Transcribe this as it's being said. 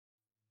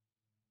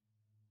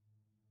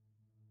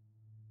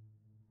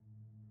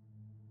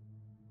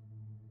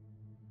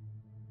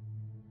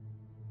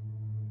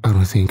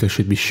don't think I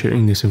should be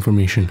sharing this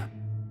information.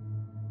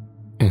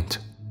 And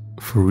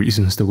for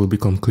reasons that will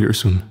become clear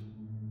soon.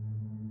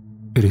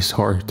 It is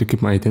hard to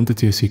keep my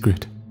identity a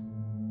secret.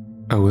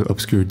 I will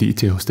obscure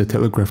details that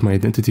telegraph my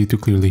identity too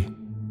clearly.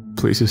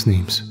 Places'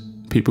 names,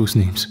 people's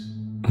names,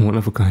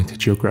 one-of-a-kind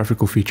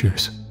geographical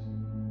features.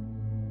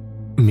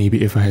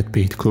 Maybe if I had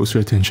paid closer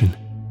attention,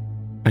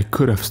 I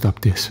could have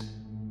stopped this.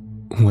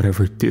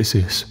 Whatever this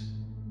is,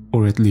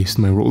 or at least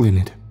my role in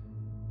it.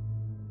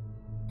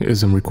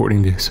 As I'm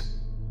recording this,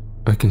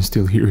 I can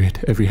still hear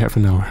it every half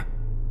an hour,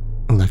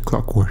 like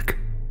clockwork.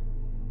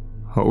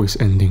 Always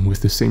ending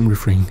with the same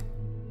refrain.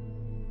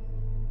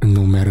 And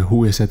no matter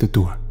who is at the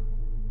door,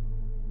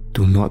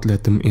 do not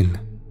let them in.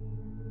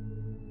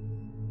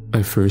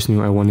 I first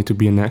knew I wanted to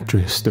be an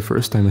actress the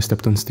first time I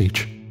stepped on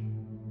stage.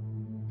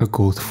 A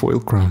gold foil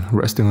crown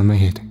resting on my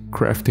head,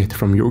 crafted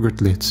from yogurt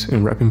lids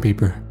and wrapping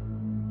paper.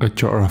 A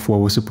jar of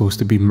what was supposed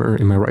to be myrrh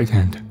in my right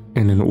hand,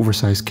 and an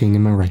oversized cane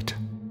in my right.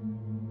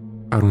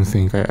 I don't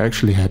think I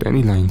actually had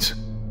any lines,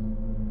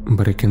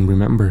 but I can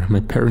remember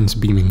my parents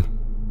beaming.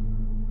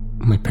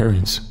 My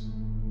parents,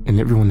 and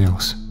everyone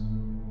else,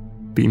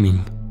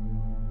 beaming.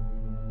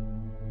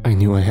 I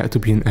knew I had to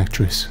be an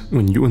actress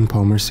when you and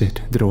Palmer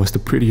said that I was the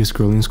prettiest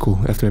girl in school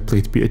after I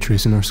played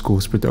Beatrice in our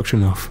school's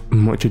production of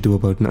Much Ado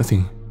About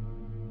Nothing.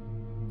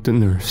 The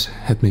nerves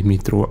had made me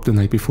throw up the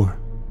night before,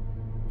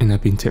 and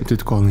I'd been tempted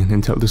to call in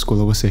and tell the school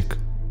I was sick,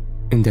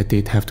 and that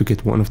they'd have to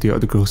get one of the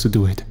other girls to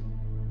do it.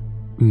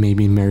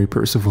 Maybe Mary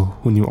Percival,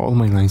 who knew all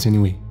my lines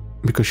anyway,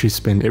 because she'd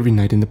spent every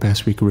night in the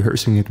past week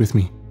rehearsing it with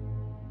me.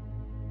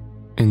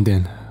 And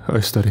then I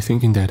started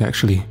thinking that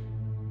actually,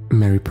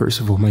 Mary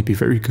Percival might be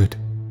very good,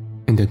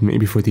 and that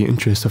maybe for the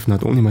interest of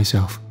not only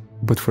myself,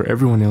 but for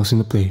everyone else in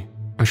the play,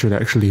 I should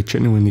actually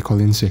genuinely call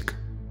in sick.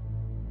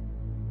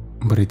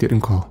 But I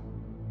didn't call.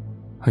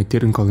 I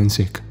didn't call in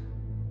sick.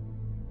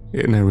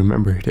 And I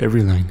remembered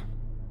every line.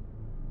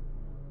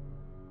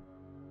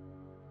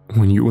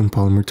 When you and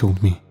Palmer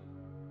told me,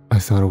 I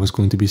thought I was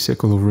going to be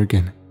sick all over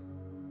again.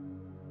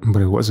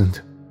 But I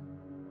wasn't.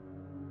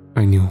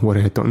 I knew what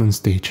I had done on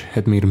stage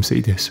had made him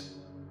say this,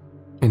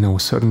 and I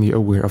was suddenly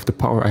aware of the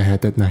power I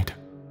had that night.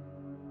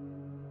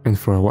 And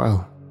for a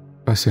while,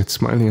 I sat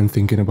smiling and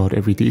thinking about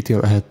every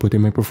detail I had put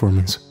in my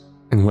performance,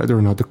 and whether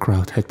or not the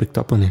crowd had picked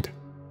up on it.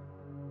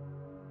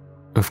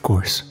 Of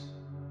course,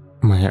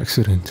 my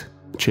accident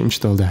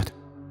changed all that.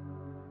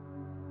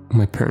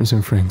 My parents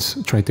and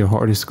friends tried their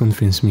hardest to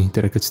convince me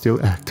that I could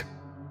still act,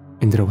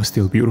 and that I was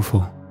still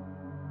beautiful.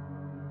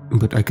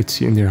 But I could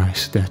see in their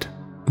eyes that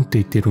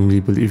they didn't really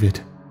believe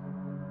it,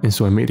 and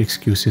so I made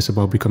excuses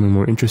about becoming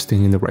more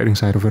interesting in the writing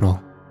side of it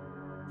all,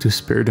 to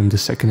spare them the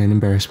second-hand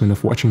embarrassment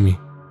of watching me,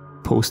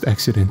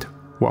 post-accident,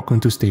 walk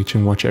onto stage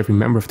and watch every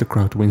member of the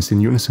crowd wince in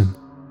unison.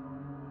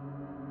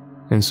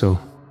 And so,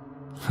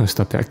 I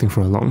stopped acting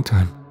for a long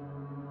time.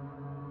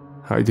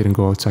 I didn't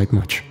go outside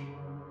much.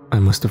 I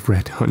must have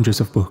read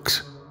hundreds of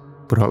books,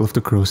 but all of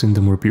the girls in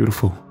them were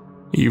beautiful,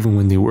 even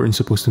when they weren't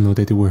supposed to know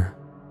that they were.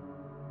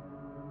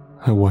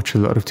 I watched a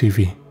lot of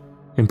TV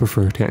and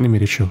preferred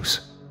animated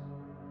shows.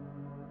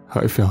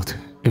 I felt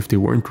if they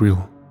weren't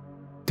real,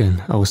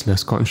 then I was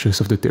less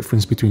conscious of the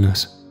difference between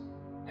us,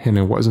 and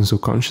I wasn't so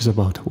conscious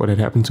about what had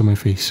happened to my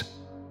face.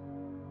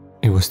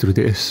 It was through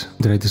this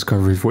that I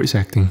discovered voice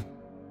acting,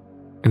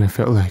 and I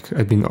felt like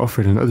I'd been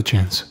offered another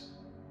chance.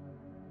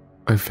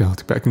 I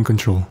felt back in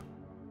control.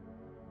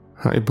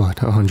 I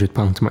bought a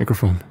 100-pound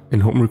microphone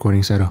and home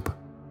recording setup,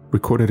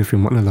 recorded a few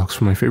monologues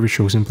from my favorite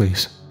shows and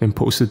plays, and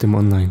posted them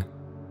online.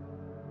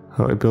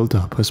 I built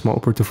up a small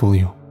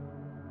portfolio,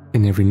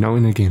 and every now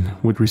and again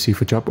would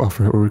receive a job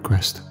offer or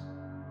request.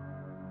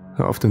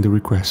 Often the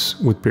requests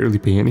would barely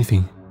pay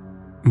anything,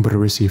 but I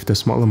received a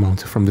small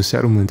amount from the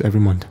settlement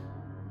every month,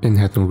 and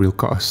had no real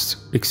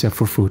costs except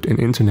for food and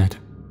internet.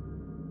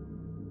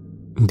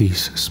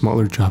 These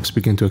smaller jobs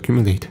began to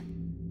accumulate,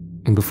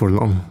 and before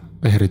long,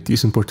 I had a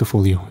decent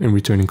portfolio and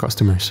returning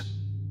customers.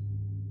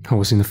 I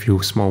was in a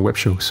few small web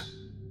shows,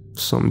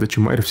 some that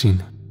you might have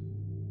seen.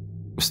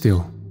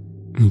 Still,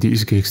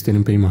 these gigs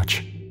didn't pay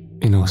much,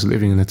 and I was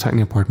living in a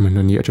tiny apartment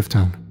on the edge of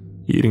town,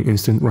 eating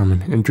instant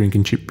ramen and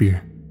drinking cheap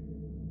beer.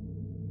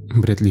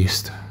 But at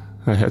least,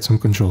 I had some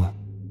control.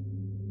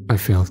 I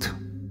felt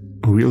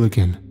real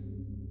again,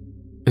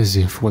 as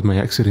if what my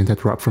accident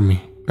had robbed from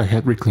me, I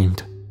had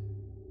reclaimed.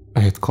 I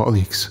had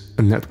colleagues,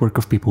 a network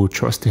of people who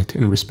trusted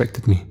and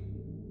respected me.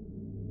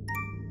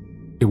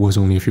 It was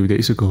only a few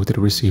days ago that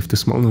I received a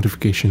small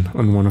notification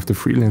on one of the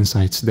freelance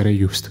sites that I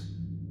used.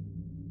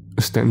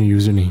 A standard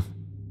username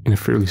and a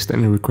fairly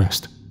standard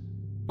request,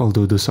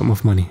 although the sum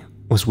of money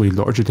was way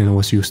larger than I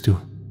was used to.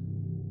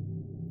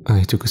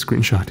 I took a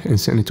screenshot and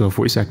sent it to a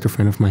voice actor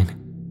friend of mine.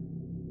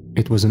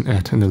 It was an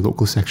ad in the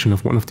local section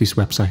of one of these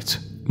websites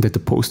that the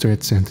poster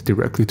had sent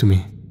directly to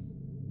me.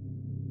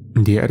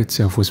 The ad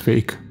itself was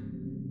vague.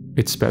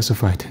 It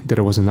specified that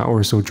it was an hour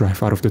or so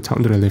drive out of the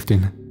town that I lived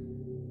in,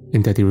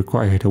 and that it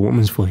required a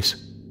woman's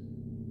voice.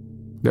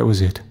 That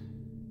was it.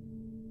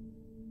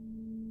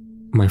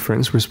 My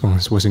friend's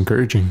response was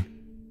encouraging.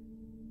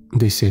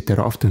 They said that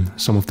often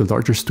some of the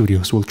larger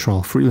studios will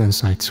trawl freelance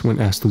sites when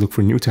asked to look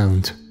for new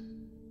talent.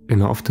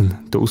 And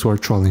often, those who are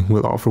trawling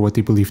will offer what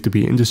they believe to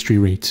be industry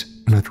rates,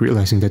 not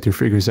realizing that their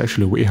figure is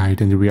actually way higher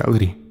than the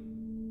reality.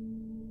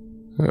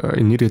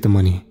 I needed the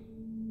money.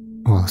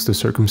 Whilst the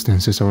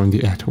circumstances around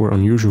the ad were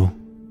unusual,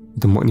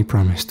 the money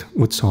promised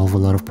would solve a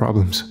lot of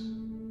problems.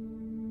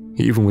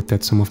 Even with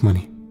that sum of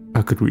money,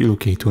 I could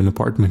relocate to an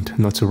apartment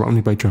not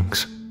surrounded by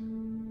drunks.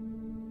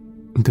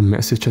 The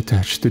message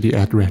attached to the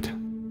ad read,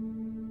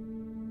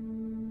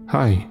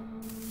 "Hi.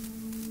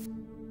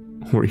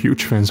 We're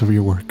huge fans of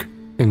your work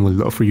and would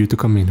love for you to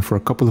come in for a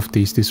couple of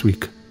days this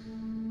week.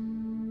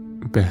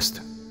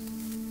 Best."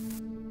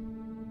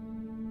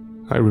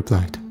 I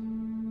replied,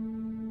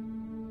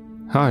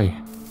 "Hi.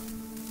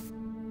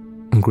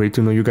 Great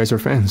to know you guys are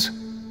fans.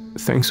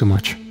 Thanks so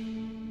much.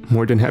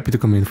 More than happy to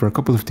come in for a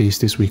couple of days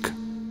this week.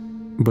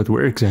 But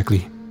where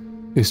exactly?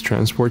 Is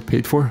transport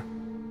paid for?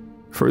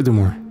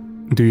 Furthermore,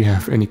 do you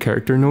have any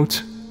character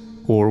notes?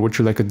 Or would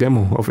you like a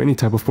demo of any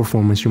type of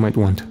performance you might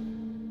want?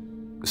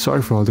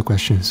 Sorry for all the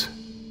questions.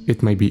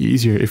 It might be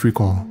easier if we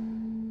call.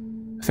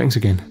 Thanks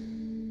again."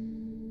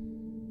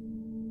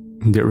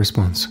 Their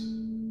response: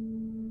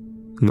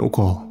 "No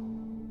call.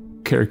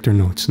 Character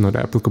notes not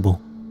applicable.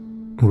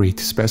 Rate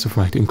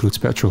specified includes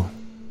petrol."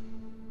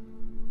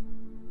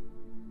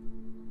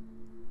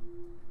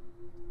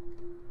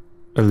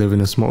 I live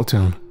in a small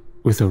town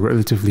with a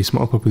relatively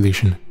small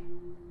population.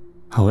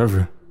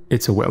 However,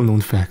 it's a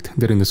well-known fact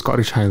that in the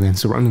Scottish Highlands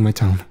surrounding my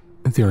town,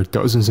 there are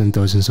dozens and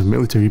dozens of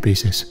military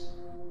bases.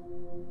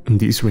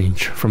 These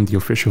range from the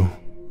official,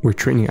 where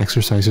training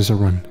exercises are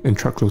run and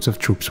truckloads of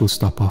troops will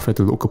stop off at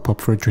the local pub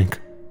for a drink,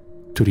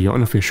 to the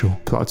unofficial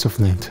plots of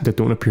land that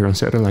don't appear on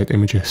satellite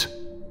images,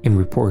 and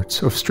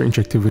reports of strange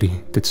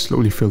activity that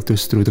slowly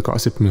filters through the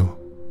gossip mill.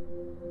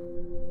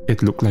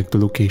 It looked like the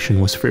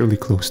location was fairly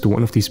close to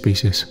one of these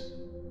bases,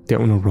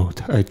 down a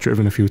road I had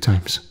driven a few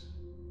times.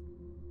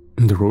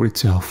 The road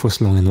itself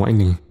was long and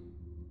winding.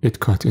 It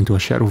cut into a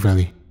shadow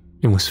valley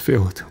and was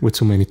filled with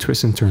so many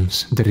twists and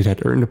turns that it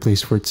had earned a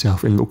place for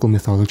itself in local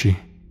mythology.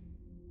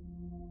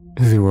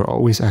 There were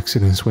always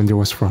accidents when there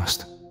was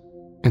frost,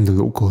 and the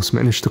locals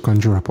managed to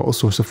conjure up all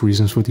sorts of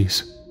reasons for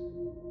these.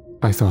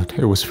 I thought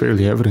it was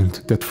fairly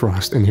evident that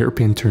frost and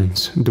hairpin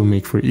turns don't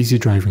make for easy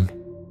driving.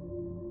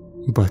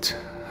 But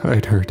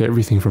I'd heard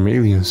everything from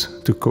aliens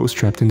to ghosts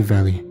trapped in the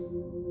valley.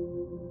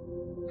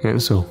 And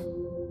so,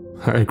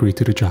 I agreed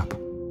to the job.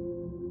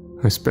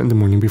 I spent the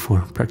morning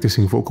before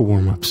practicing vocal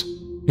warm-ups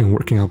and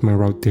working out my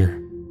route there.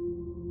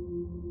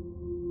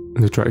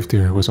 The drive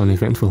there was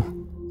uneventful.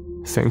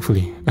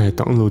 Thankfully, I had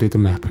downloaded the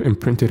map and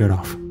printed it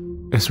off,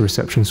 as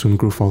reception soon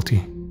grew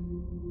faulty.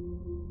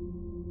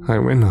 I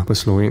went up a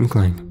slow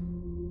incline,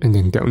 and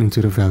then down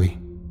into the valley.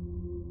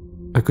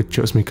 I could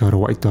just make out a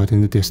white dot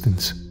in the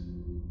distance,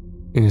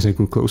 and as I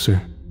grew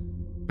closer,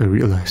 I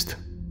realized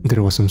that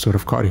it was some sort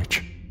of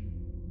cottage.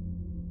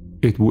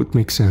 It would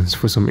make sense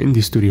for some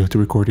indie studio to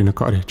record in a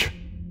cottage,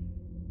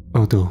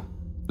 although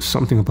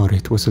something about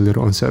it was a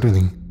little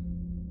unsettling.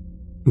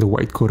 The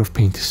white coat of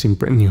paint seemed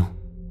brand new,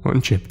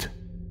 unchipped,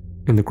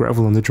 and the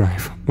gravel on the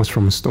drive was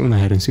from a stone I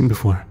hadn't seen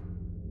before,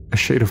 a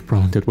shade of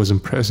brown that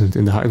wasn't present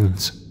in the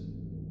Highlands.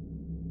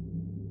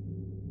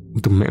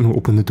 The man who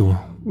opened the door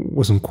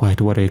wasn't quite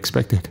what I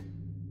expected.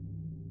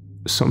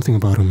 Something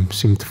about him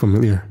seemed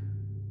familiar,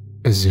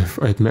 as if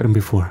I had met him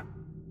before,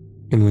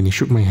 and when he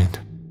shook my hand,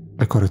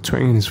 I caught a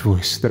twang in his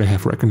voice that I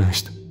half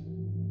recognized.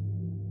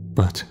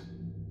 But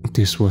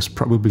this was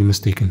probably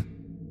mistaken.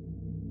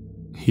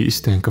 He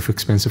stank of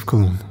expensive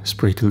cologne,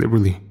 sprayed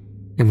liberally,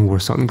 and wore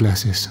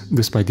sunglasses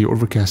despite the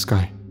overcast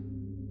sky.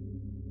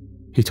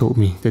 He told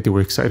me that they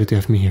were excited to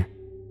have me here,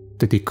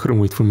 that they couldn't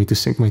wait for me to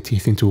sink my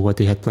teeth into what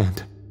they had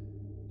planned,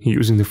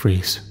 using the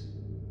phrase,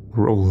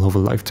 "role of a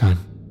lifetime."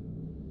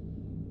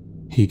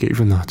 He gave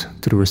a nod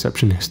to the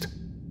receptionist,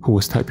 who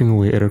was typing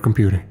away at her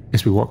computer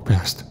as we walked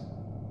past,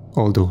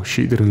 although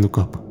she didn't look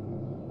up.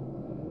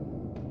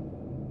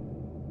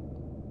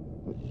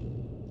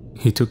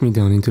 He took me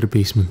down into the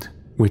basement,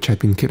 which had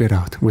been kitted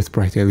out with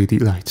bright LED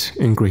lights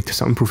and great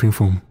soundproofing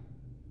foam,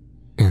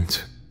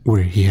 and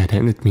where he had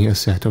handed me a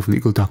set of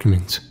legal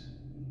documents.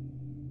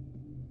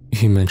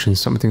 He mentioned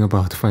something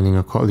about finding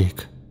a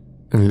colleague,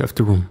 and left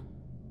the room.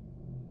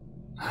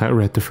 I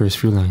read the first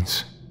few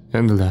lines,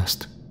 and the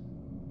last,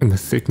 and the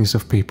thickness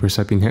of papers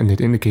I'd been handed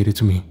indicated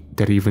to me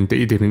that even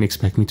they didn't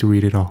expect me to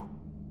read it all.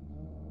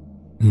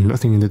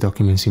 Nothing in the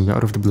document seemed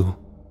out of the blue,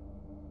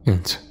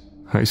 and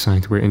I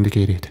signed where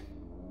indicated.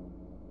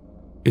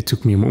 It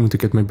took me a moment to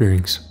get my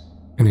bearings,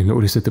 and I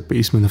noticed that the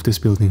basement of this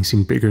building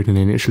seemed bigger than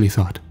I initially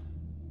thought.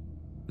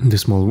 The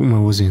small room I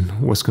was in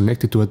was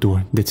connected to a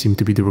door that seemed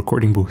to be the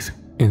recording booth,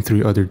 and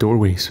 3 other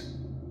doorways.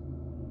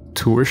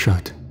 2 were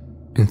shut,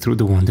 and through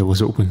the one that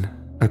was open,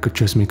 I could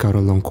just make out a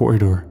long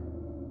corridor.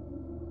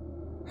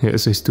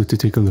 As I stood to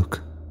take a look,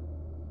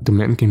 the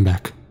man came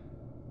back,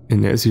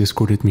 and as he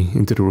escorted me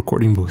into the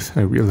recording booth,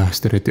 I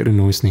realized that I didn't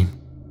know his name.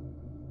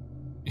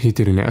 He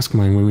didn't ask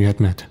mine when we had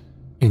met,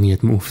 and he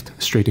had moved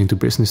straight into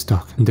business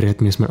talk that I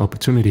had missed my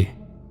opportunity.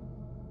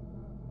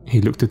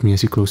 He looked at me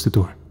as he closed the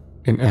door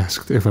and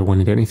asked if I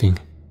wanted anything.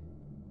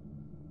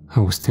 I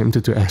was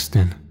tempted to ask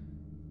then,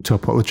 to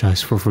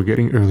apologize for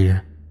forgetting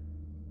earlier,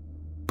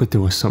 but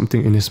there was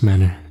something in his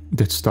manner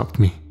that stopped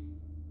me.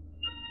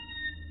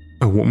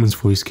 A woman's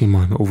voice came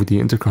on over the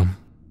intercom.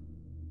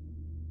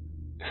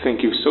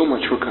 Thank you so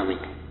much for coming.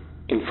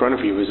 In front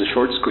of you is a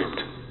short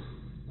script.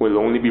 We'll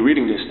only be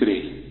reading this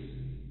today.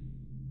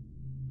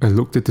 I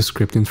looked at the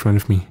script in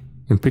front of me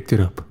and picked it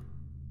up.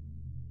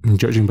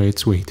 Judging by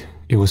its weight,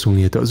 it was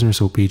only a dozen or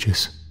so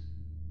pages.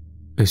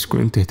 I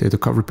squinted at the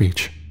cover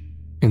page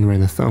and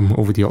ran a thumb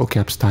over the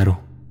all-caps title.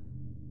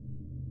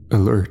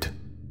 Alert.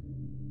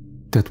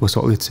 That was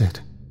all it said.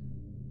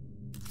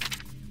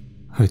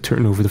 I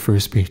turned over the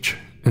first page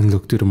and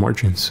looked to the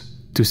margins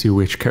to see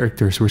which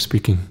characters were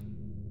speaking.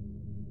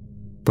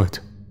 But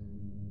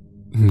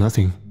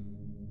nothing.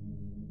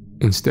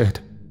 Instead,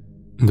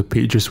 the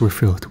pages were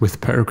filled with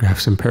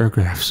paragraphs and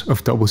paragraphs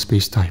of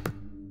double-spaced type.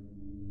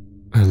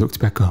 I looked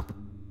back up,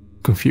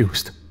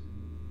 confused.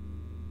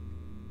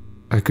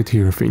 I could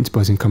hear a faint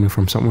buzzing coming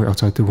from somewhere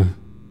outside the room.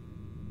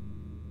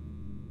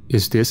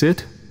 Is this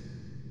it?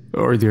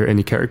 Are there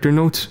any character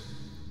notes?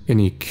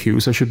 Any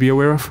cues I should be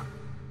aware of?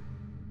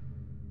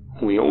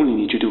 We only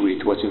need you to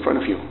read what's in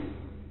front of you.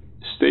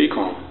 Stay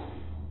calm.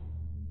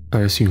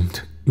 I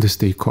assumed the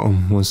stay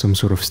calm was some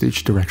sort of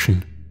stage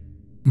direction,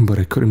 but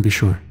I couldn't be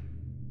sure.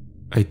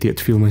 I did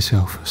feel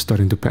myself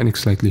starting to panic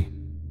slightly,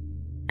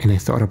 and I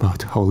thought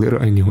about how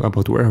little I knew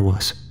about where I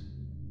was.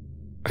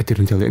 I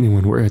didn't tell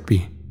anyone where I'd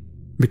be,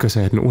 because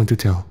I had no one to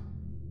tell.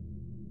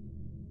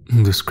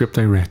 The script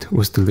I read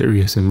was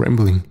delirious and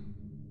rambling.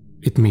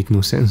 It made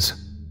no sense,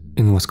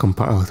 and was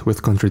compiled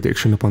with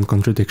contradiction upon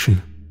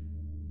contradiction.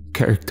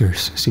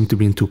 Characters seemed to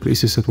be in two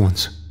places at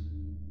once,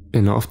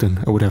 and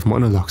often I would have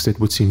monologues that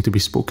would seem to be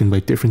spoken by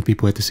different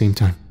people at the same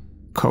time,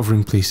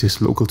 covering places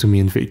local to me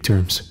in vague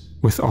terms,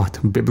 with odd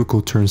biblical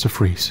turns of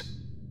phrase,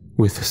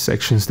 with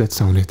sections that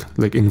sounded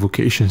like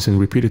invocations and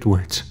repeated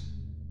words.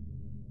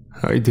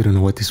 I didn't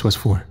know what this was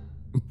for,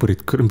 but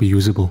it couldn't be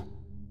usable.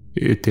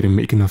 It didn't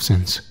make enough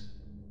sense.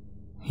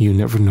 You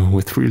never know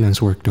with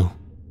freelance work though.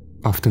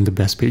 Often the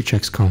best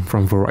paychecks come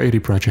from variety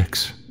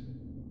projects.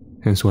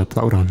 And so I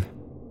plowed on.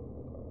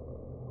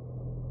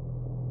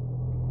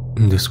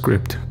 The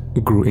script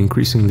grew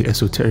increasingly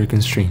esoteric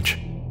and strange,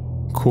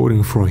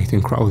 quoting Freud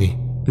and Crowley,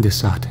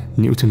 Descartes,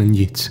 Newton and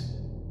Yeats.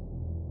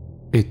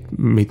 It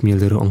made me a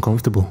little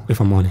uncomfortable,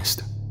 if I'm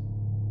honest.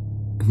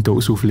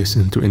 Those who've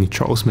listened to any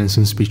Charles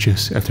Manson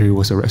speeches after he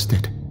was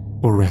arrested,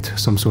 or read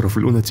some sort of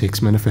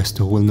lunatic's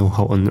manifesto will know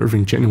how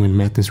unnerving genuine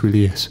madness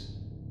really is.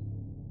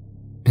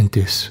 And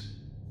this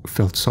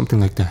felt something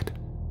like that.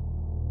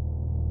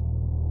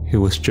 It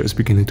was just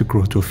beginning to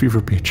grow to a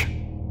fever pitch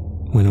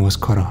when I was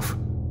cut off.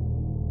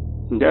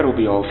 That'll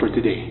be all for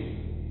today.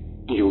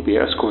 You'll be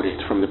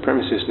escorted from the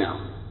premises now.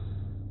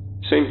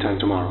 Same time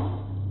tomorrow.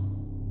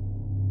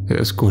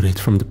 Escorted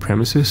from the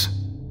premises?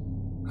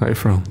 I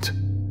frowned.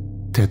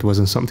 That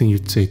wasn't something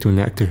you'd say to an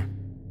actor,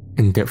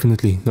 and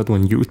definitely not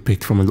one you'd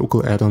picked from a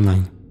local ad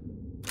online.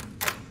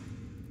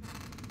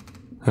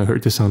 I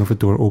heard the sound of a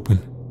door open,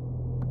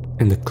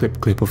 and the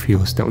clip-clip of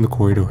heels down the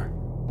corridor.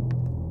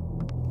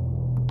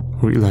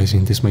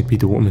 Realizing this might be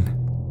the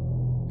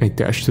woman, I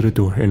dashed to the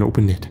door and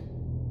opened it.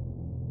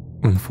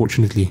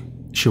 Unfortunately,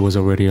 she was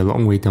already a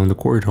long way down the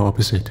corridor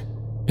opposite,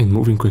 and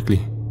moving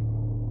quickly.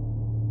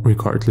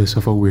 Regardless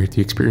of how weird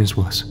the experience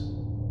was,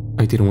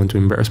 I didn't want to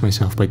embarrass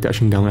myself by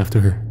dashing down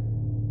after her.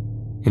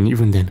 And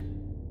even then,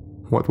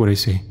 what would I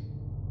say?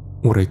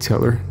 Would I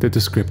tell her that the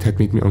script had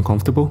made me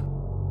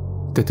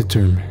uncomfortable? That the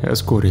term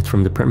escorted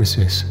from the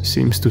premises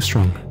seems too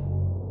strong?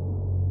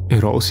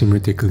 It all seemed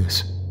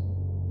ridiculous.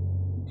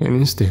 And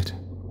instead,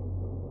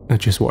 I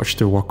just watched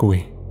her walk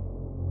away.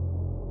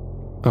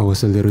 I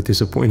was a little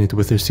disappointed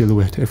with her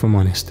silhouette, if I'm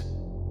honest.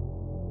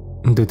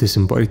 The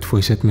disembodied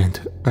voice had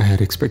meant I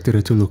had expected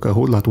her to look a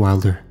whole lot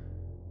wilder,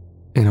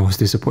 and I was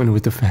disappointed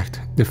with the fact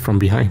that from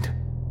behind,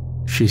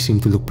 she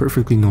seemed to look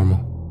perfectly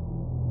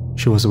normal.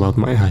 She was about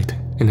my height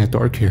and had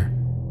dark hair.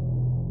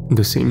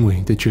 The same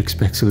way that you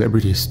expect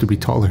celebrities to be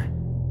taller,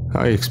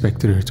 I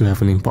expected her to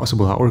have an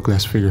impossible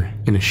hourglass figure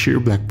and a sheer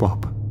black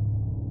bob.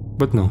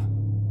 But no,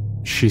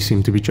 she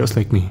seemed to be just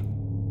like me.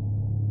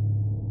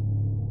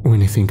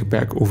 When I think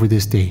back over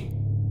this day,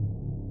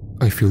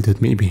 I feel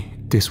that maybe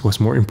this was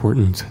more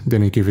important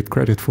than I gave it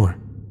credit for.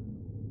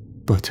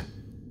 But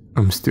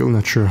I'm still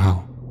not sure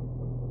how.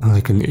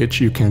 Like an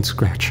itch you can't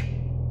scratch.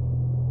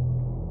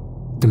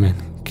 The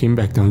man came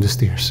back down the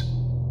stairs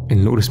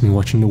and noticed me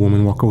watching the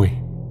woman walk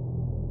away.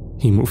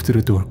 He moved to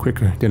the door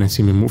quicker than I'd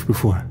seen him move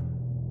before.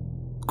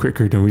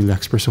 Quicker than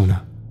relaxed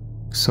persona.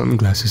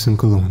 Sunglasses and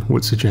cologne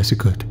would suggest he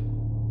could,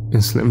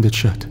 and slammed it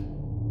shut.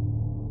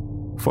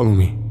 Follow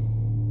me.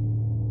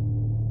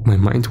 My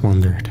mind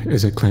wandered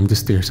as I climbed the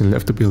stairs and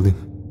left the building.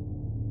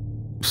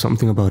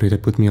 Something about it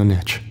had put me on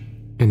edge,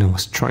 and I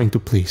was trying to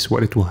place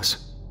what it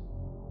was.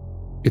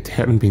 It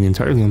hadn't been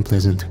entirely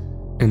unpleasant,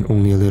 and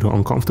only a little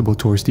uncomfortable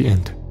towards the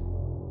end.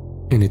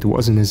 And it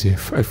wasn't as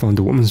if I found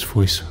the woman's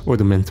voice or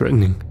the man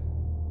threatening.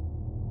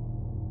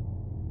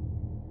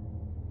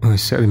 I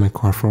sat in my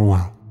car for a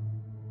while,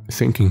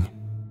 thinking,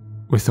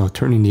 without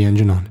turning the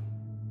engine on,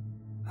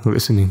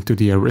 listening to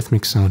the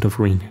arrhythmic sound of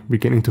rain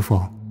beginning to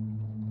fall.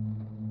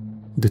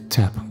 The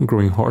tap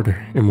growing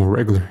harder and more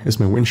regular as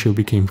my windshield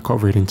became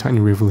covered in tiny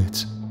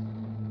rivulets.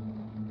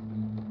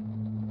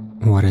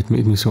 What had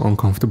made me so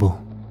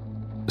uncomfortable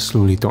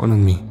slowly dawned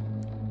on me.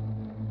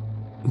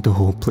 The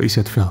whole place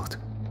had felt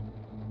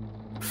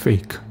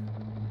fake,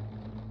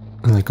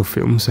 like a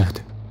film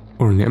set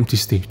or an empty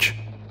stage.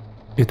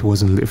 It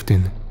wasn't lived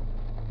in.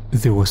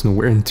 There was no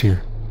wear and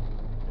tear,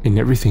 and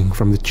everything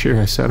from the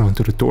chair I sat on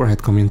to the door I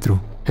had come in through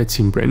had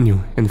seemed brand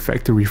new and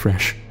factory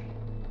fresh,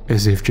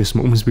 as if just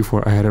moments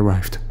before I had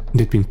arrived,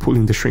 they'd been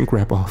pulling the shrink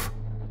wrap off.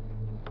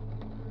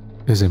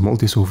 As I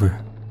mulled this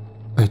over,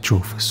 I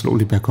drove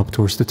slowly back up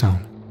towards the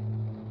town.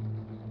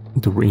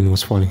 The rain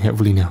was falling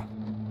heavily now,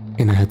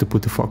 and I had to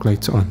put the fog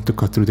lights on to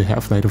cut through the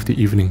half-light of the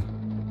evening.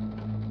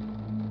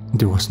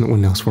 There was no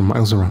one else for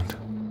miles around,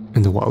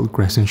 and the wild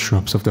grass and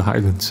shrubs of the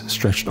highlands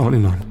stretched on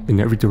in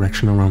every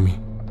direction around me.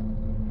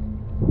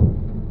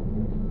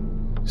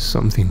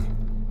 Something,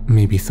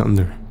 maybe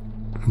thunder,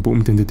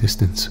 boomed in the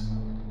distance.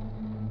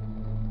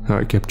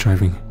 I kept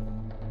driving,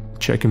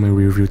 checking my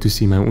rear view to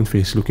see my own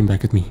face looking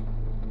back at me.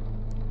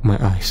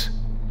 My eyes,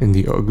 and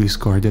the ugly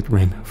scar that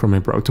ran from my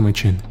brow to my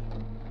chin,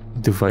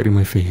 dividing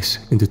my face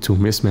into two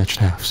mismatched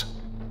halves.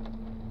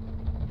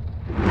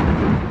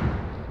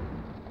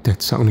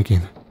 That sound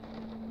again,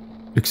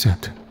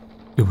 except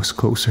it was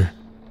closer,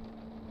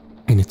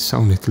 and it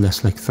sounded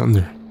less like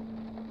thunder.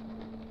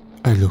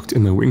 I looked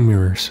in my wing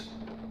mirrors,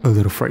 a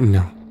little frightened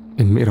now,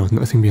 and made out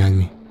nothing behind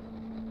me.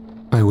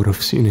 I would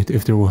have seen it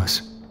if there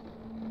was.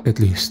 At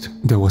least,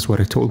 that was what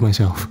I told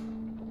myself.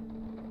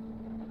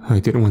 I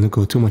didn't want to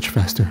go too much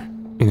faster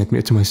and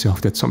admit to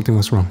myself that something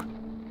was wrong.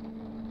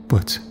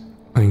 But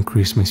I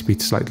increased my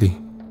speed slightly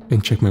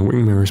and checked my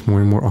wing mirrors more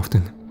and more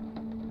often.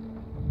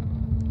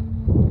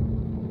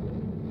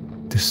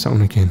 The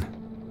sound again.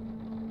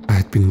 I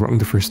had been wrong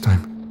the first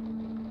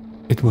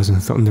time. It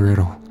wasn't thunder at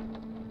all.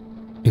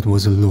 It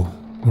was a low,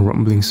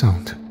 rumbling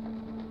sound,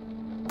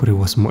 but it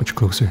was much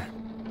closer.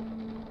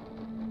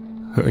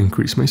 I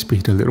increased my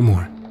speed a little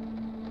more.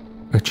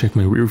 I checked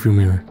my rearview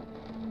mirror,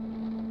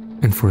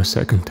 and for a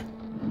second,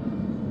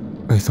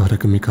 I thought I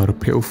could make out a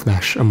pale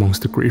flash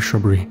amongst the grey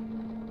shrubbery,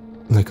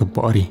 like a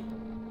body,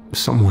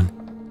 someone,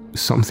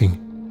 something,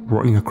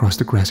 running across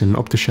the grass and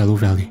up the shallow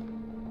valley,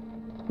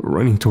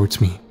 running towards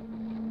me.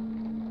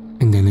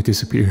 And then it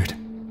disappeared,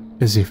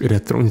 as if it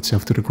had thrown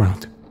itself to the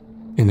ground,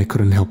 and I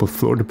couldn't help but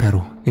floor the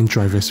pedal and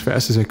drive as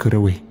fast as I could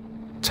away,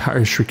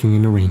 tires shrieking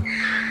in the rain,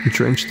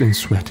 drenched in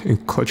sweat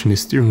and clutching the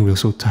steering wheel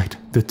so tight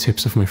the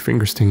tips of my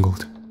fingers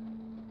tingled.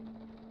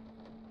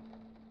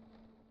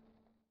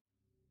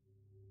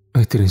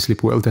 I didn't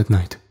sleep well that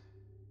night.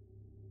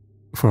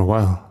 For a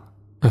while,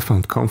 I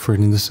found comfort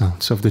in the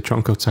sounds of the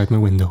drunk outside my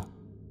window,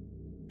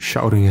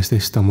 shouting as they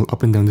stumbled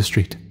up and down the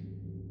street.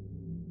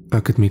 I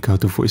could make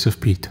out the voice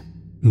of Pete,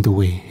 the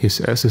way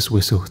his asses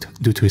whistled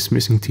due to his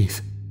missing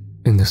teeth,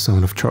 and the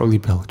sound of Charlie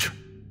belch,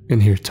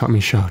 and hear Tommy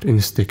shout in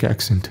his thick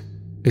accent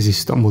as he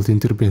stumbled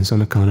into the bins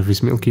on account of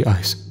his milky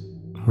eyes,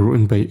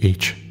 ruined by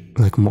age,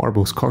 like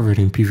marbles covered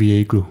in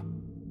PVA glue.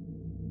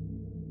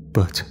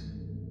 But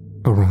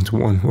around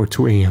 1 or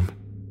 2 a.m.,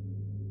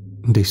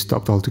 they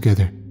stopped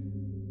altogether.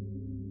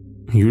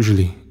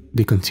 Usually,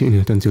 they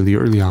continued until the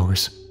early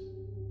hours,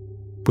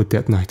 but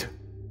that night,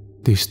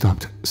 they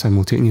stopped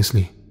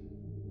simultaneously.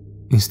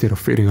 Instead of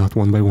fading out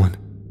one by one,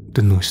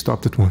 the noise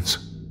stopped at once.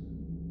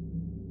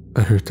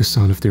 I heard the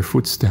sound of their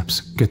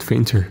footsteps get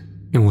fainter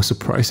and was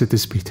surprised at the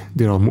speed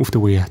they all moved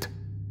away at.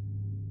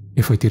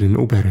 If I didn't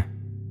know better,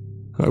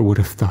 I would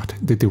have thought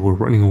that they were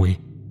running away.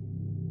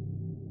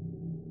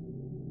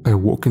 I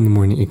woke in the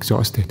morning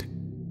exhausted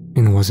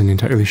and wasn't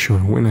entirely sure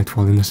when I'd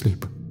fallen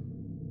asleep.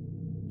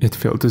 It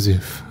felt as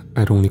if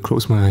I'd only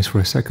closed my eyes for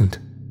a second,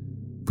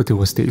 but there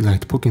was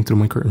daylight poking through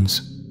my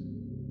curtains.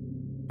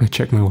 I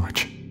checked my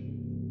watch.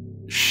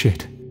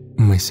 Shit,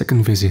 my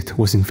second visit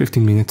was in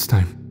 15 minutes'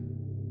 time.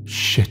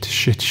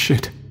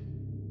 Shit.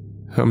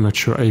 I'm not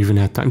sure I even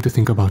had time to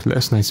think about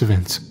last night's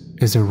events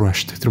as I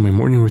rushed through my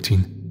morning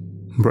routine,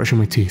 brushing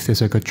my teeth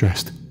as I got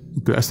dressed,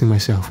 blasting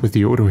myself with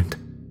deodorant,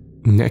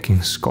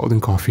 necking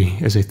scalding coffee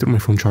as I threw my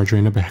phone charger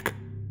in the back.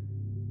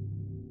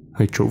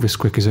 I drove as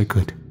quick as I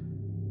could,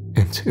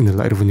 and in the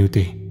light of a new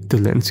day, the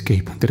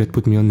landscape that had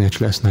put me on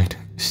edge last night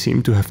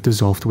seemed to have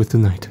dissolved with the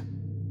night.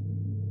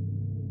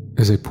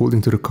 As I pulled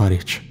into the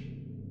cottage,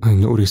 I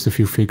noticed a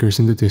few figures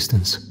in the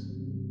distance.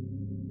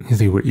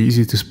 They were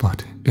easy to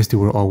spot as they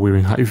were all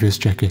wearing high-vis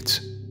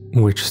jackets,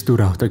 which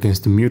stood out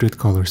against the muted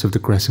colors of the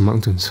grassy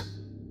mountains.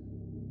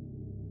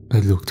 I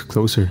looked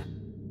closer.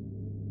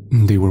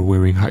 They were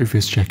wearing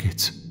high-vis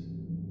jackets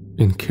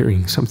and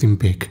carrying something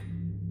big,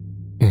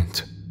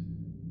 and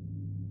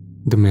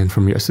the man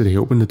from yesterday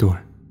opened the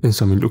door and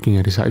saw me looking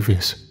at his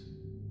high-vis.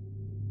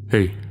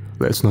 "Hey,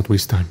 let's not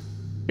waste time.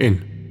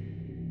 In."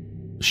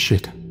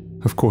 Shit,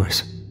 of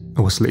course,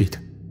 I was late.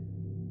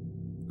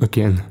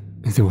 Again,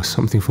 there was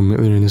something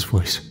familiar in his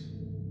voice,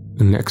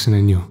 an accent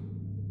I knew,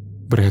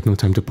 but I had no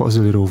time to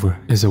puzzle it over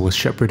as I was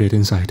shepherded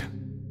inside.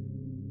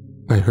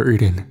 I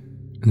hurried in,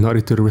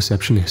 nodded to the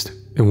receptionist,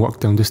 and walked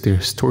down the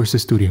stairs towards the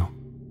studio.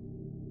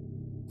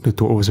 The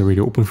door was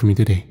already open for me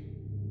today,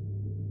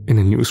 and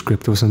a new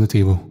script was on the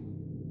table.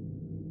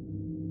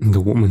 The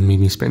woman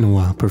made me spend a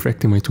while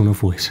perfecting my tone of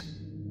voice.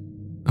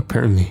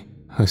 Apparently,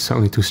 I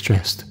sounded too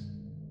stressed.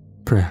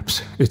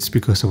 Perhaps it's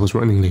because I was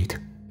running late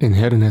and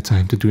hadn't had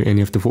time to do any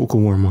of the vocal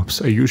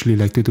warm-ups I usually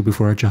like to do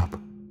before a job.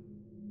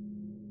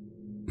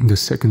 The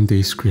second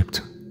day's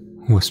script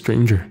was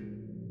stranger.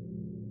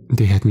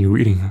 They had me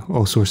reading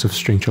all sorts of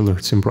strange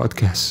alerts and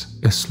broadcasts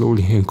as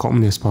slowly and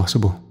calmly as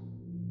possible.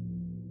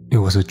 It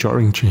was a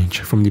jarring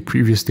change from the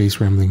previous day's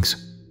ramblings,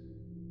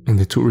 and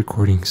the two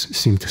recordings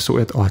seemed so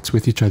at odds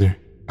with each other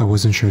I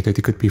wasn't sure that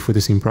they could be for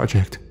the same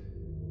project.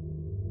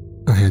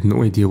 I had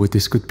no idea what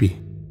this could be.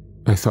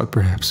 I thought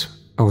perhaps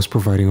I was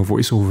providing a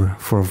voiceover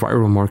for a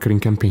viral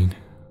marketing campaign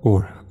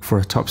or for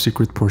a top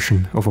secret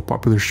portion of a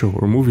popular show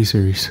or movie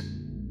series.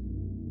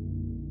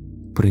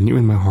 But I knew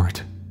in my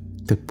heart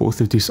that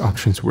both of these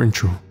options weren't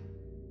true,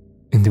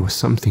 and there was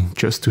something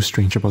just too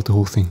strange about the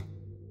whole thing.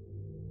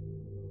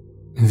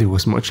 There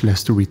was much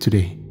less to read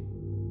today,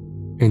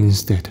 and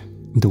instead,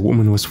 the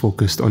woman was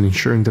focused on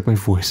ensuring that my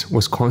voice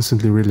was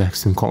constantly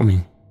relaxed and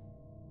calming.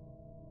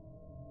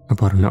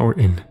 About an hour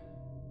in,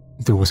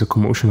 there was a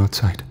commotion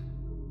outside.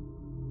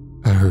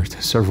 I heard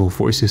several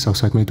voices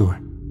outside my door,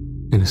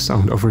 and the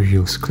sound of her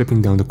heels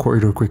clipping down the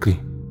corridor quickly,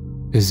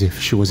 as if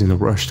she was in a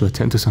rush to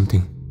attend to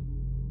something.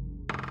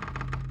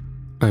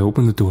 I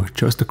opened the door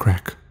just a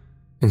crack,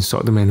 and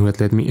saw the man who had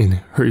let me in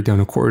hurry down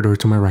a corridor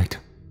to my right,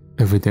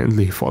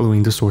 evidently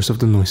following the source of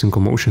the noise and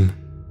commotion.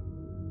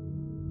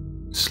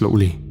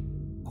 Slowly,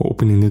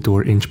 opening the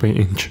door inch by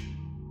inch,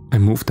 I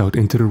moved out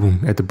into the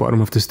room at the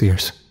bottom of the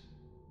stairs.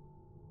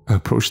 I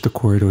approached the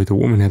corridor the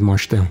woman had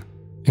marched down,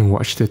 and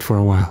watched it for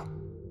a while.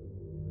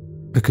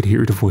 I could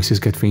hear the voices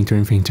get fainter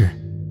and fainter,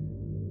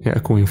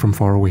 echoing from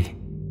far away.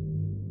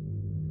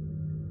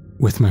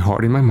 With my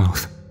heart in my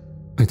mouth,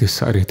 I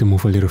decided to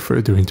move a little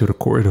further into the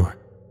corridor.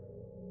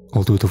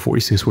 Although the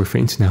voices were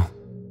faint now,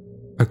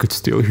 I could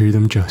still hear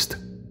them just.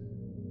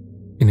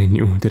 And I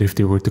knew that if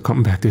they were to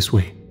come back this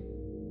way,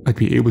 I'd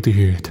be able to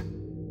hear it.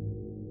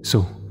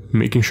 So,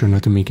 making sure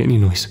not to make any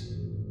noise,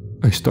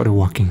 I started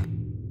walking.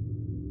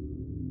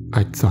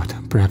 I'd thought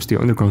perhaps the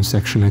underground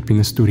section had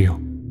been a studio.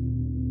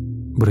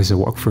 But as I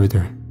walked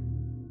further,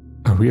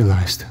 I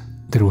realized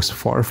that it was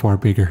far, far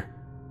bigger.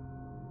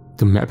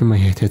 The map in my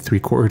head had 3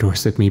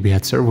 corridors that maybe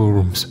had several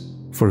rooms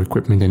for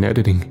equipment and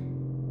editing.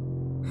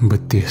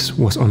 But this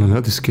was on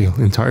another scale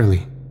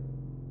entirely.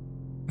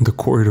 The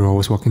corridor I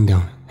was walking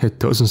down had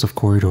dozens of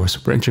corridors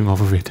branching off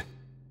of it,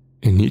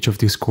 and each of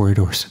these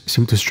corridors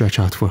seemed to stretch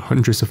out for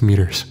hundreds of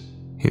meters,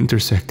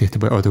 intersected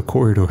by other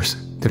corridors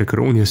that I could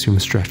only assume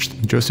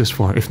stretched just as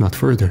far if not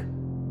further.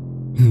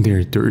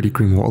 Their dirty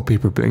green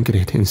wallpaper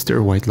blanketed in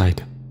stair-white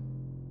light.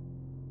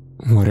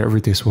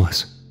 Whatever this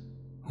was,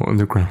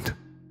 underground,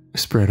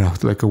 spread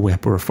out like a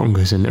web or a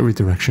fungus in every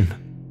direction.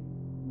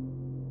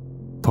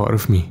 Part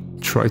of me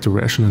tried to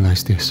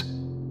rationalize this.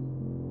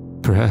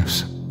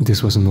 Perhaps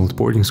this was an old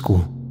boarding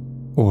school,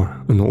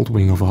 or an old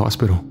wing of a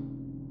hospital,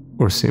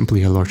 or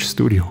simply a large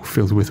studio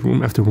filled with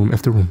room after room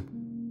after room.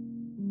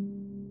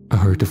 I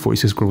heard the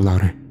voices grow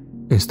louder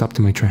and stopped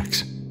in my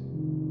tracks.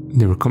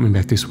 They were coming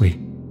back this way,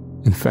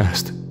 and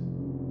fast.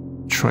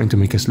 Trying to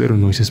make as little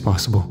noise as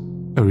possible,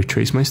 I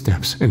retraced my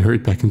steps and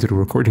hurried back into the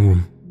recording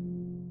room.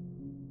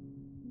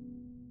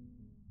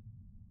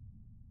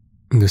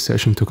 The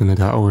session took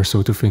another hour or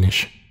so to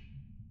finish,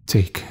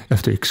 take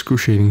after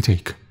excruciating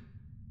take.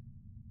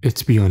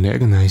 It's beyond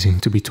agonizing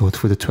to be told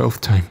for the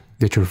 12th time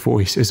that your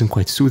voice isn't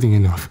quite soothing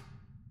enough,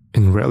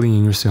 and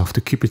rallying yourself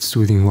to keep it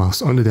soothing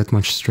whilst under that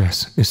much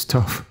stress is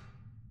tough.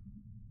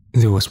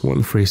 There was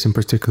one phrase in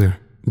particular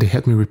they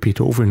had me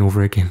repeat over and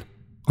over again,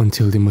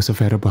 until they must have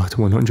had about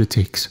 100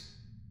 takes.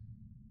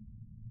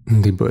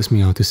 They buzzed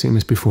me out the same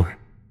as before,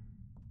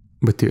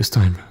 but this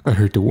time I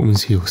heard the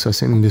woman's heels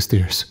ascending the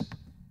stairs.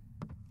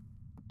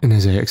 And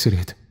as I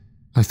exited,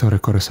 I thought I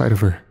caught a sight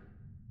of her,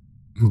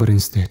 but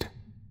instead,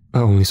 I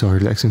only saw her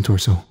legs and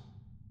torso.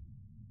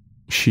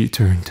 She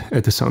turned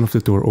at the sound of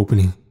the door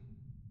opening,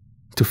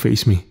 to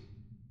face me,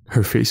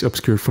 her face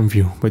obscured from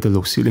view by the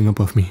low ceiling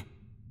above me.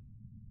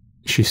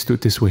 She stood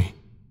this way,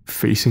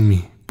 facing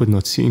me but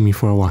not seeing me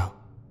for a while,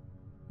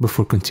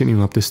 before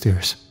continuing up the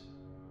stairs.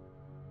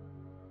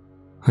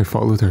 I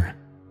followed her.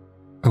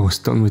 I was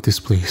done with this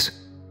place,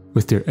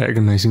 with their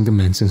agonizing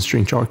demands and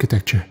strange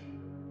architecture.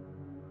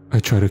 I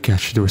tried to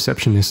catch the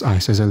receptionist's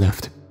eyes as I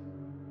left,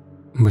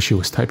 but she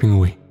was typing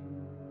away,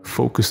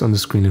 focused on the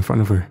screen in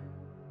front of her.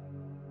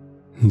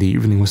 The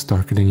evening was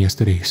darker than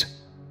yesterday's,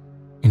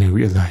 and I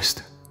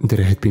realized that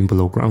I had been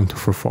below ground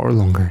for far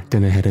longer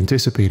than I had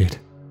anticipated.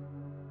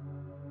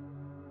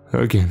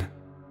 Again,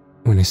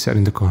 when I sat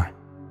in the car,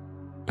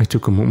 I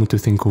took a moment to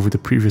think over the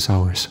previous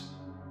hours.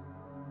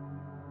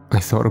 I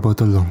thought about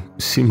the long,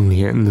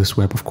 seemingly endless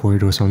web of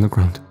corridors on the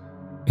ground,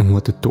 and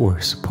what the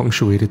doors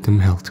punctuated them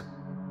held.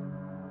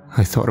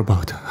 I thought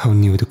about how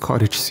new the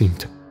cottage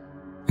seemed,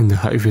 and the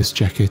high-vis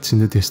jackets in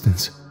the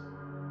distance.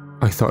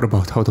 I thought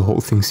about how the whole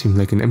thing seemed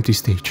like an empty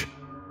stage,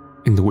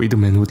 and the way the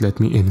man would let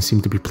me in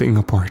seemed to be playing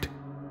a part,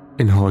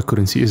 and how I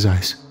couldn't see his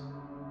eyes,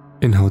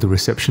 and how the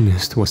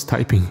receptionist was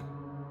typing,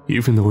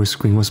 even though her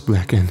screen was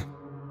black, and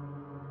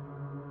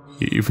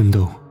even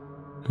though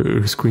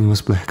her screen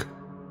was black.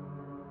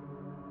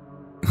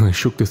 I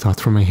shook the thought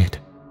from my head.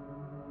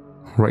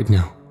 Right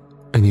now,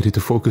 I needed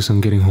to focus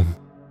on getting home.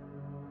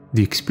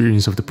 The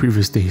experience of the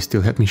previous day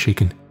still had me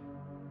shaken,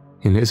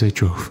 and as I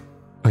drove,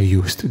 I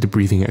used the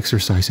breathing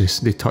exercises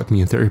they taught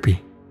me in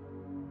therapy.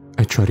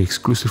 I tried to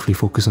exclusively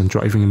focus on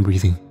driving and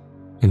breathing,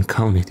 and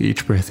counted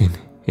each breath in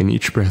and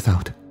each breath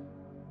out.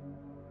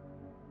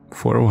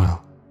 For a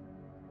while,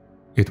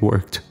 it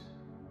worked.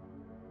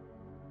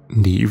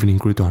 The evening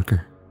grew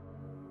darker.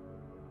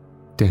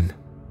 Then,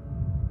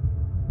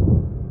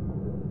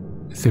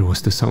 there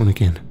was the sound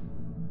again.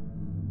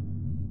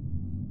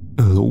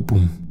 A low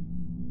boom.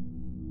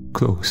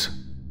 Close.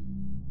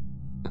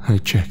 I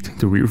checked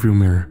the rearview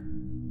mirror.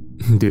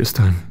 This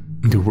time,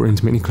 there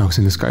weren't many clouds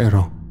in the sky at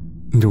all.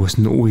 There was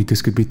no way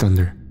this could be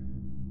thunder.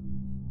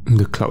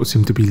 The clouds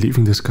seemed to be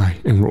leaving the sky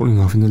and rolling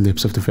off in the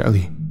lips of the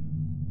valley,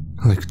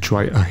 like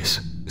dry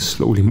ice,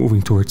 slowly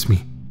moving towards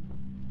me.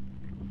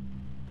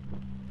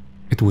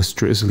 It was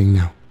drizzling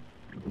now,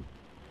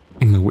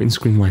 and my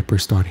windscreen wiper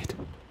started,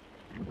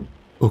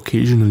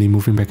 occasionally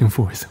moving back and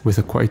forth with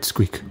a quiet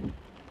squeak.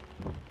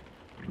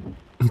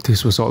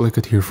 This was all I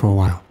could hear for a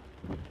while,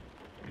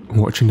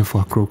 watching the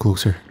fog grow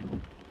closer,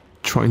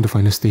 trying to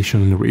find a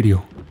station on the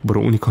radio, but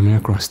only coming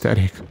across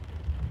static.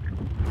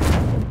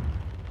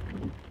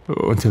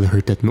 Until I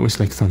heard that noise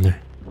like thunder.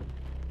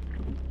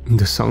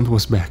 The sound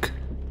was back,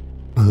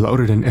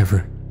 louder than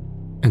ever,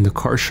 and the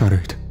car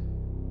shuddered.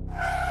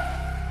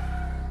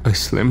 I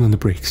slammed on the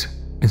brakes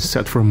and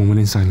sat for a moment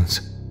in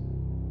silence.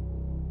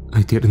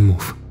 I didn't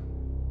move,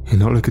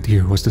 and all I could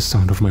hear was the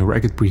sound of my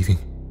ragged breathing,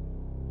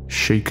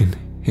 shaken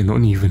and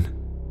uneven.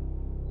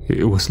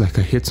 It was like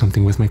I hit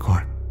something with my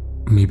car,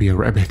 maybe a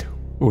rabbit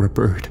or a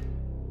bird.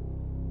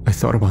 I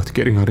thought about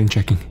getting out and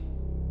checking,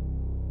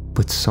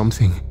 but some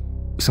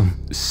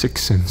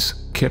sixth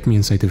sense kept me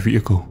inside the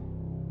vehicle.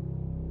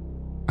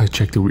 I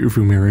checked the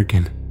rearview mirror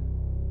again,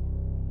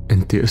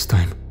 and this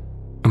time,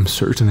 I'm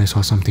certain I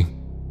saw something.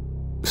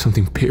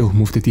 Something pale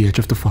moved at the edge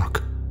of the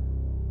fog.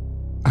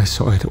 I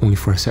saw it only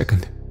for a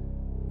second,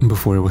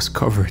 before it was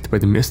covered by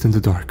the mist in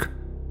the dark.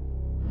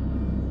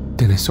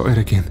 Then I saw it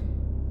again,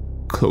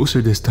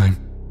 closer this time,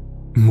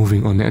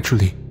 moving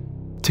unnaturally,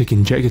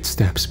 taking jagged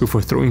steps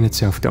before throwing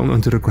itself down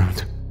onto the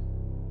ground.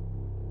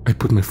 I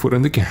put my foot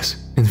on the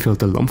gas and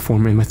felt a lump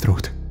form in my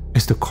throat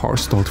as the car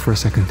stalled for a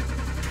second,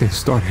 then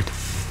started,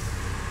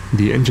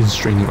 the engine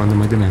straining under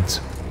my demands.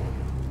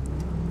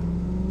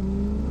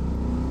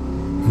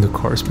 The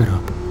car sped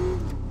up,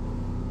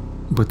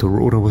 but the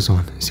road I was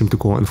on seemed to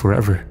go on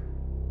forever,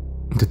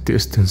 the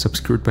distance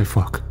obscured by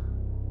fog,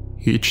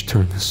 each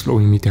turn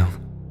slowing me down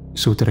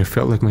so that I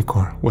felt like my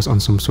car was on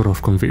some sort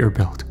of conveyor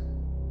belt.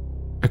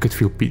 I could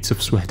feel beads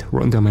of sweat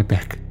run down my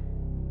back,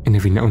 and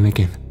every now and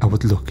again I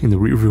would look in the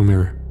rearview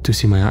mirror to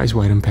see my eyes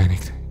wide and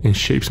panicked and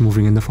shapes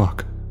moving in the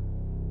fog.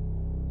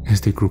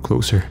 As they grew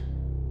closer,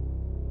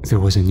 there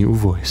was a new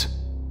voice,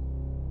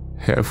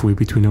 halfway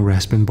between a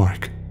rasp and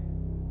bark,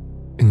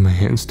 and my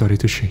hands started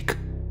to shake.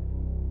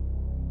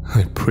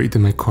 I prayed that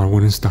my car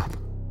wouldn't stop,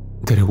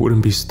 that it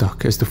wouldn't be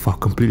stuck as the fog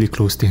completely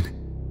closed in,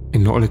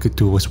 and all I could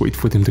do was wait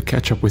for them to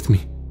catch up with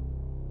me.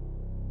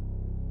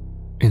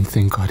 And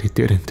thank God it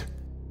didn't.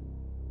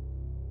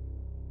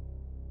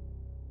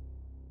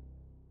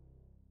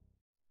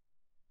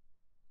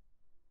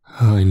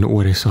 I know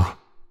what I saw.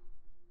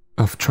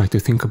 I've tried to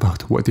think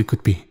about what it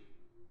could be.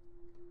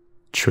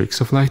 Tricks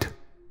of light?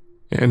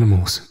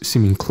 Animals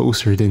seeming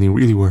closer than they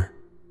really were.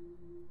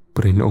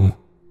 But I know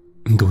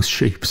those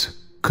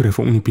shapes could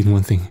have only been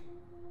one thing.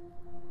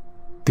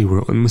 They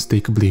were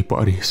unmistakably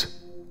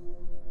bodies.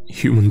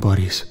 Human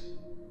bodies.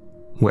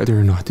 Whether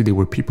or not they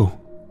were people,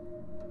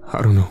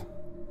 I don't know.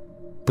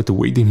 But the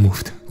way they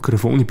moved could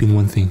have only been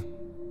one thing.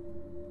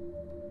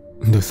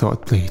 The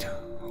thought played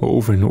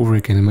over and over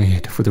again in my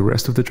head for the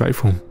rest of the drive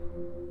home,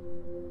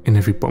 and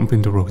every bump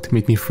in the road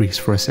made me freeze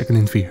for a second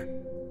in fear.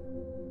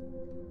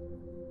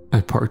 I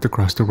parked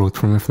across the road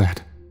from my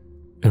flat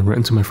and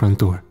ran to my front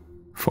door,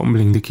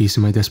 fumbling the keys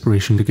in my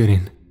desperation to get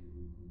in.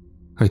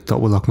 I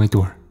double-locked my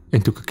door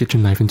and took a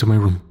kitchen knife into my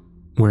room,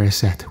 where I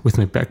sat with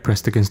my back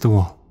pressed against the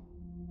wall.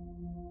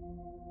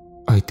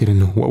 I didn't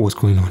know what was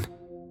going on,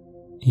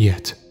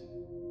 yet,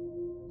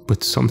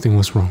 but something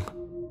was wrong.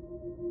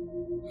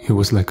 It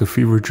was like a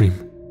fever dream,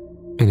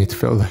 and it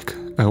felt like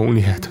I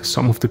only had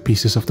some of the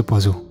pieces of the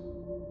puzzle.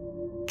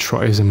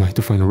 Try as I might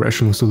to find a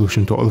rational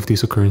solution to all of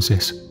these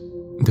occurrences,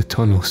 the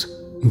tunnels,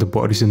 the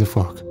bodies in the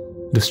fog,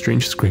 the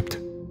strange script,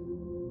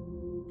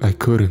 I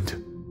couldn't.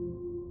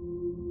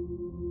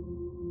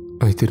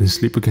 I didn't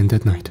sleep again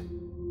that night,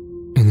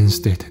 and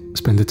instead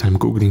spent the time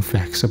googling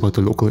facts about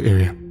the local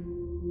area.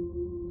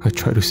 I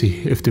tried to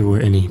see if there were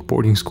any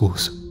boarding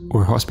schools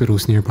or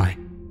hospitals nearby,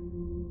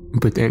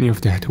 But any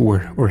of that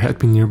were or had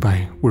been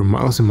nearby were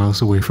miles and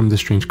miles away from the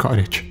strange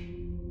cottage.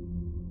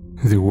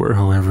 There were,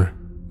 however,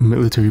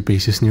 military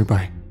bases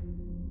nearby.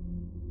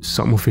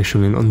 Some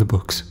official and on the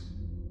books,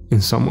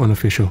 and some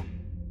unofficial,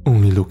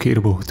 only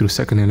locatable through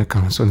second-hand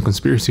accounts on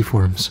conspiracy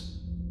forums.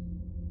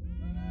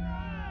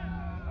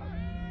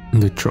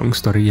 The drunks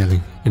started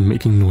yelling and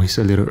making noise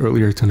a little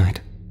earlier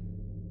tonight,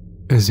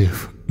 as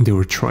if they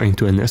were trying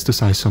to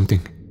anesthetize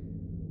something,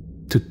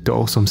 to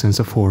dull some sense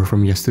of horror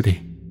from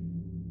yesterday.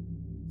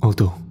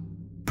 Although,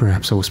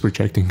 perhaps I was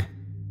projecting.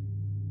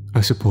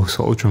 I suppose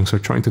all drunks are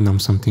trying to numb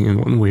something in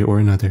one way or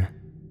another.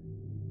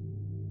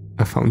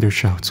 I found their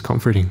shouts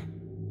comforting,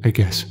 I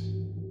guess,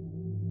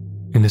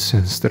 in the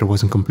sense that I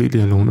wasn't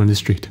completely alone on the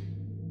street,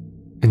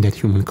 and that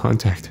human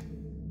contact,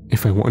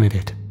 if I wanted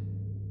it,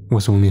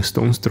 was only a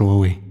stone's throw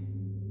away.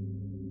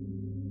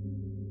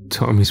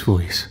 Tommy's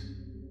voice,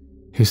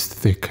 his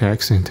thick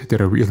accent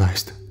that I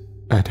realized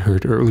I'd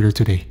heard earlier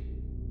today,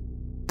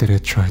 that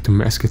had tried to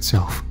mask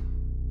itself,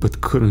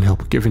 but couldn't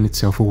help giving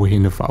itself away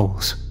in the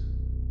vowels.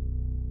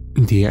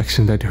 The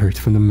accent I'd heard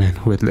from the man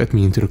who had led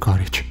me into the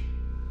cottage.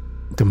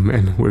 The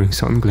man wearing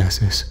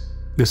sunglasses,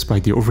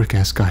 despite the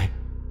overcast sky.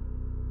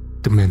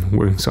 The man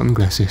wearing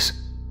sunglasses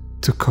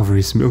to cover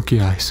his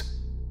milky eyes.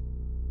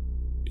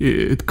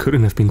 It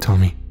couldn't have been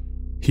Tommy.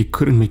 He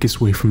couldn't make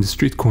his way from the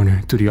street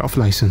corner to the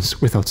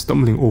off-license without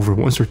stumbling over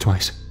once or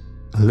twice,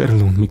 let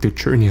alone make the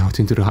journey out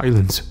into the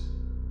highlands.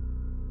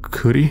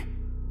 Could he?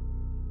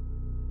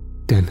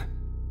 Then,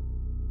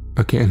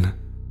 again,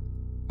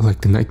 like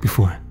the night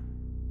before,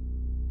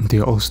 they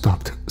all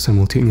stopped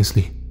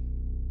simultaneously.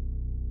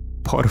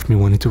 Part of me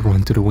wanted to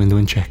run to the window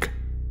and check,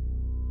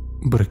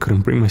 but I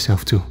couldn't bring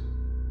myself to.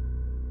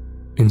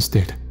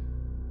 Instead,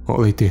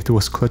 all I did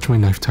was clutch my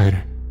knife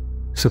tighter,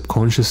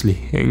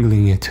 subconsciously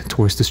angling it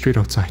towards the street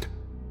outside.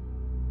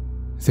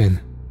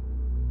 Then,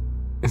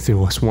 there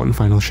was one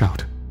final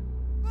shout.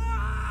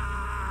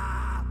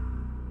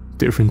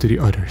 Different to the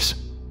others.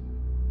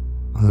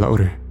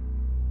 Louder.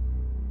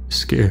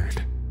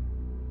 Scared.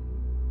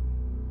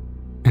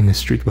 And the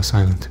street was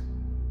silent.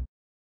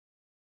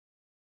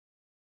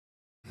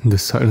 The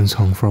silence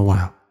hung for a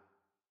while,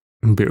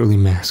 barely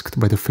masked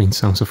by the faint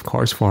sounds of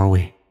cars far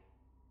away.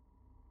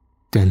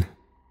 Then,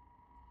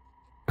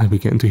 I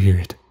began to hear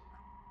it.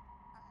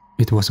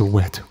 It was a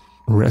wet,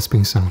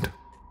 rasping sound,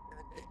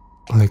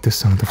 like the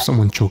sound of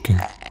someone choking.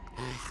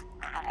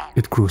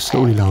 It grew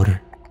slowly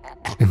louder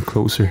and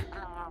closer,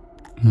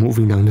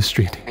 moving down the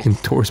street and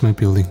towards my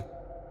building.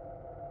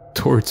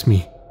 Towards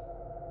me.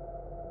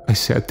 I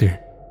sat there,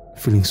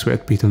 feeling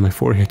sweat bead on my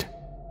forehead,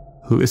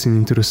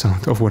 listening to the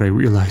sound of what I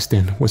realized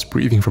then was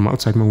breathing from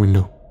outside my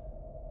window.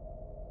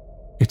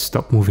 It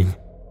stopped moving.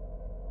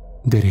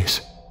 That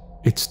is,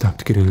 it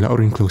stopped getting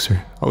louder and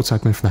closer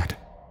outside my flat.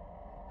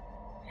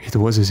 It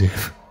was as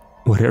if,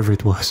 whatever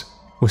it was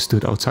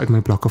stood outside my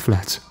block of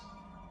flats,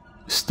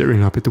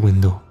 staring up at the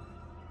window,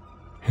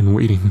 and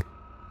waiting.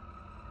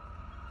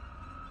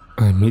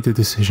 I made the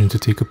decision to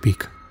take a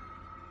peek,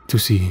 to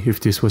see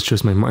if this was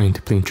just my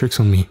mind playing tricks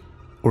on me,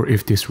 or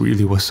if this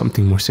really was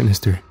something more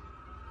sinister.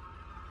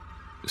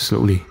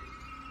 Slowly,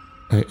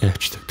 I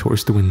edged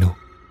towards the window,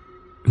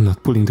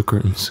 not pulling the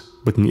curtains,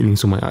 but kneeling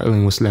so my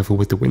eyeline was level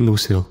with the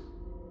windowsill,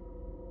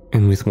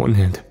 and with one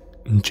hand,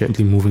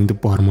 gently moving the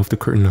bottom of the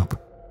curtain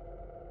up.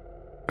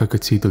 I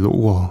could see the low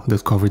wall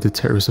that covered the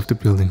terrace of the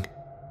building,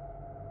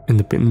 and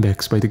the bin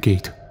bags by the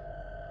gate.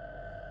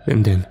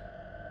 And then,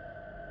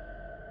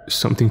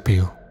 something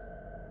pale.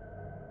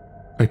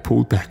 I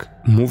pulled back,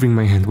 moving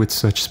my hand with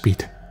such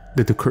speed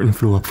that the curtain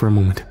flew up for a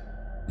moment,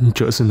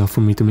 just enough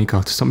for me to make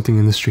out something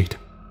in the street.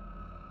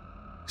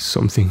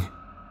 Something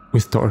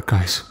with dark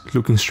eyes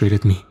looking straight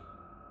at me,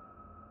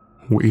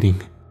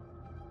 waiting.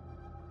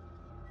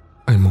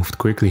 I moved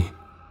quickly,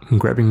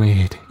 grabbing my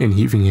head and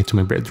heaving it to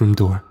my bedroom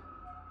door,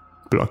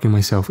 blocking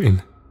myself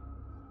in.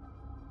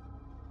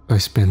 I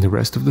spent the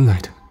rest of the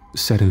night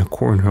sat in a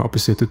corner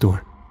opposite the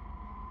door,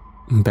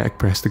 back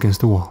pressed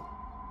against the wall,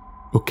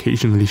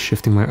 occasionally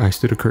shifting my eyes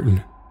to the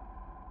curtain.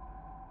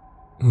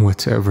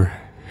 Whatever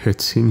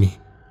had seen me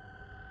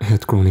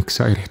had grown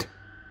excited,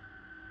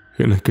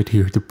 and I could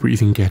hear the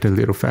breathing get a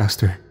little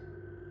faster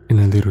and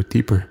a little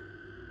deeper.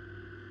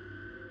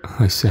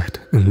 I sat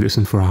and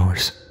listened for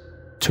hours,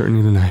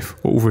 turning the knife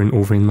over and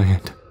over in my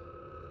hand.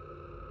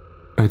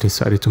 I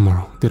decided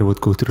tomorrow that I would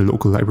go to the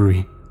local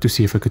library to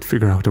see if I could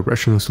figure out a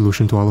rational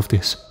solution to all of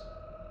this.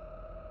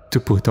 To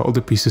put all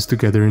the pieces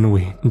together in a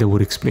way that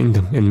would explain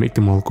them and make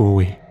them all go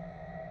away.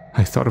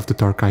 I thought of the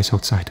dark eyes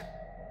outside,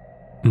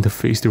 and the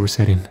face they were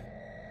set in.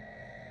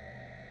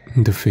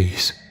 The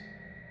face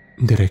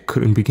that I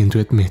couldn't begin to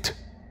admit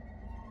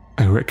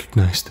I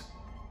recognized.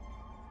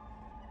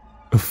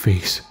 A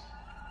face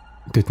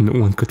that no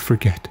one could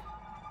forget.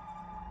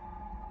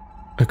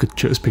 I could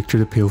just picture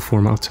the pale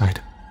form outside,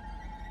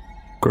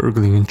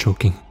 gurgling and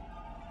choking,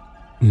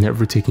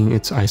 never taking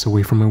its eyes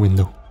away from my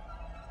window.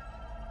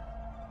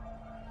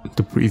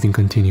 The breathing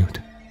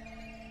continued.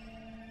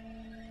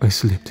 I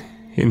slipped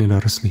in and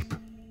out of sleep,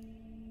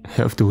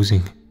 half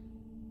dozing,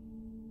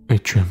 I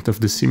dreamt of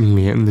the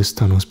seemingly endless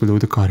tunnels below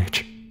the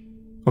cottage,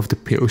 of the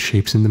pale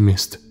shapes in the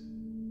mist,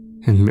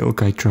 and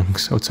milk-eyed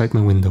drunks outside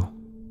my window.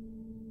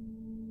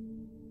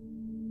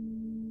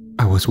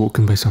 I was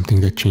woken by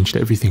something that changed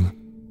everything.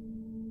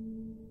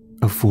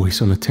 A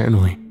voice on a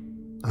tannoy,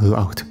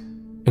 loud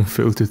and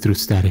filtered through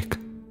static.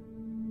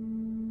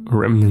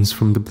 Remnants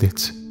from the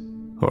Blitz.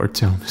 Our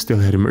town still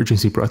had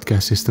emergency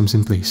broadcast systems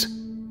in place,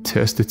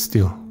 tested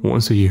still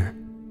once a year.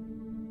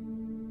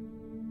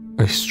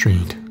 I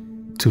strained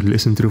to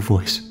listen to the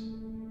voice.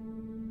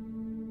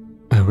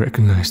 I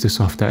recognized the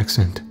soft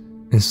accent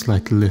and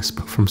slight lisp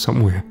from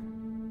somewhere.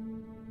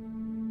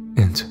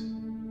 And,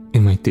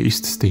 in my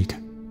dazed state,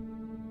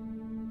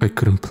 I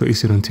couldn't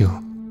place it until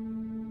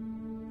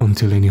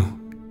I knew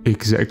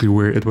exactly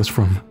where it was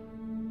from.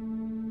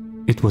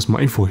 It was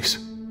my voice.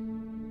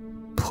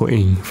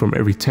 Playing from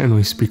every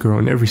tannoy speaker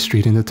on every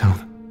street in the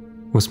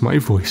town was my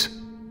voice.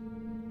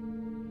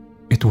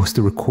 It was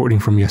the recording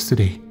from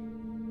yesterday.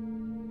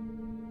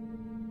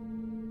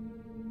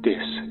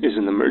 This is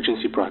an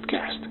emergency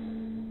broadcast.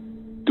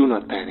 Do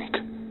not panic.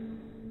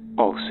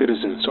 All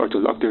citizens are to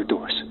lock their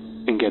doors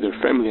and gather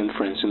family and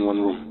friends in one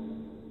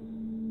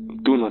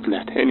room. Do not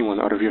let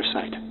anyone out of your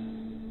sight.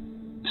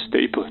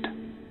 Stay put.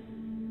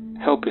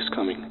 Help is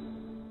coming.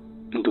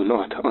 Do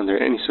not, under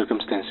any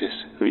circumstances,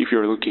 leave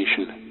your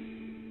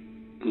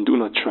location. Do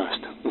not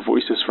trust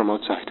voices from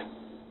outside,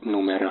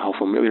 no matter how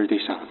familiar they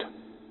sound.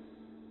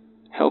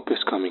 Help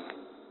is coming.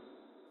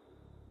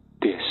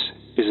 This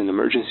is an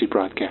emergency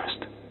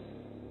broadcast.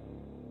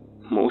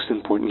 Most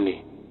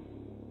importantly,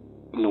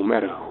 no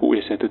matter who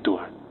is at the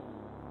door,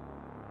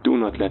 do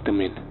not let them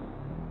in.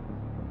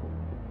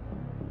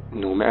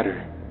 No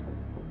matter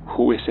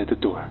who is at the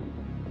door,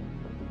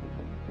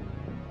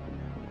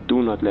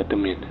 do not let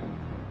them in.